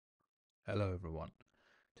Hello everyone.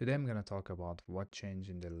 Today I'm going to talk about what changed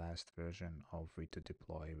in the last version of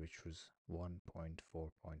VitoDeploy, which was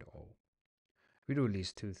 1.4.0. We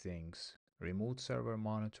released two things: remote server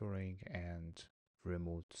monitoring and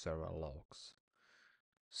remote server logs.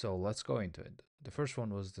 So let's go into it. The first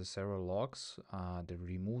one was the server logs, the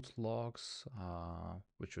remote logs,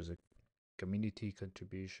 which was a community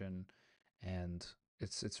contribution, and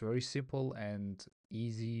it's very simple and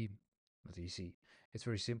easy. Not easy. It's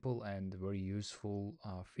very simple and very useful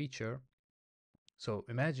feature. So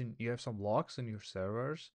imagine you have some logs in your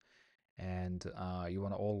servers, and you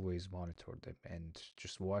want to always monitor them and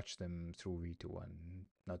just watch them through V2 and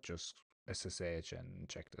not just SSH and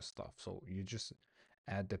check the stuff. So you just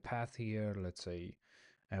add the path here. Let's say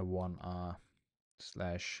one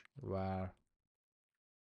slash log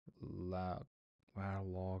var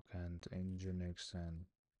log and nginx and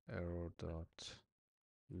error dot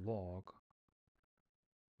log,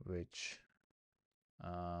 which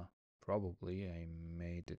uh, probably I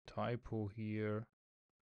made a typo here,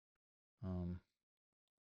 um,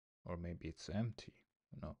 or maybe it's empty.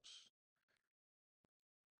 Who knows?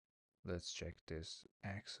 Let's check this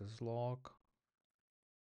access log.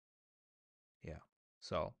 Yeah,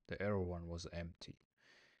 so the error one was empty.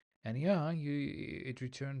 And yeah, it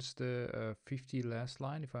returns the 50 last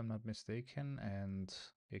line if I'm not mistaken, and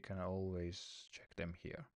you can always check them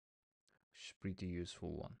here. It's pretty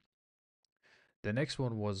useful one. The next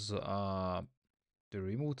one was the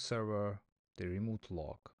remote server, the remote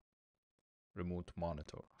log, remote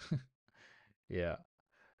monitor. Yeah.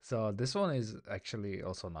 So this one is actually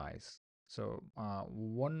also nice. So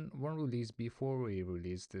one release before we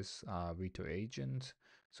released this Vito agent,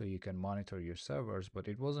 so you can monitor your servers, but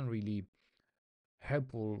it wasn't really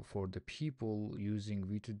helpful for the people using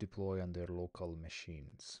Vito deploy on their local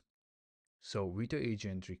machines. So Vito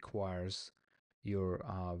agent requires your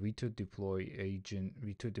Vito deploy agent,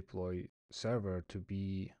 Vito deploy server to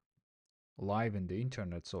be live in the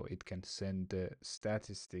internet, so it can send the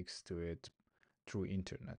statistics to it through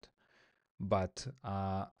internet. But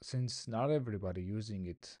since not everybody using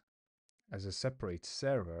it as a separate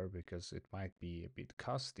server because it might be a bit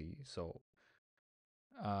costly, so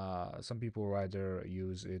some people rather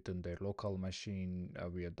use it on their local machine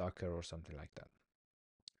via Docker or something like that.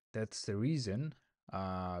 That's the reason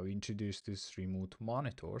we introduced this remote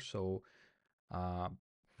monitor. So uh,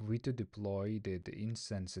 VitoDeploy, the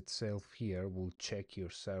instance itself here will check your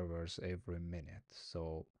servers every minute.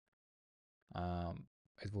 So um,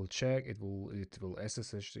 it will check, it will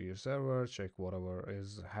SSH to your server, check whatever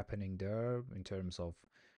is happening there in terms of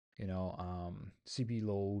CP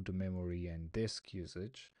load, memory, and disk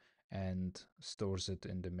usage, and stores it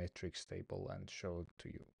in the metrics table and show it to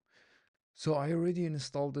you. So I already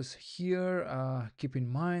installed this here. Keep in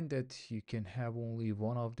mind that you can have only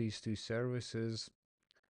one of these two services.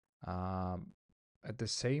 Um, at the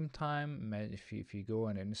same time, if you go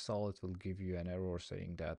and install it, will give you an error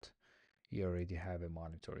saying that you already have a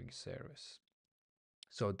monitoring service.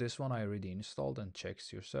 So this one I already installed and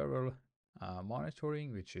checks your server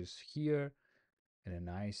monitoring, which is here in a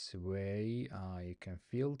nice way. You can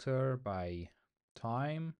filter by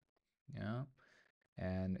time, yeah,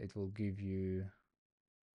 and it will give you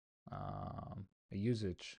a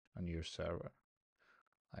usage on your server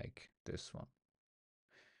like this one.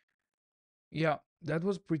 Yeah, that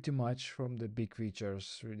was pretty much from the big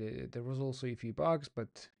features. Really, there was also a few bugs,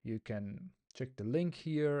 but you can check the link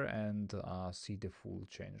here and see the full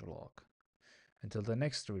change log. Until the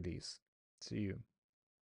next release, see you.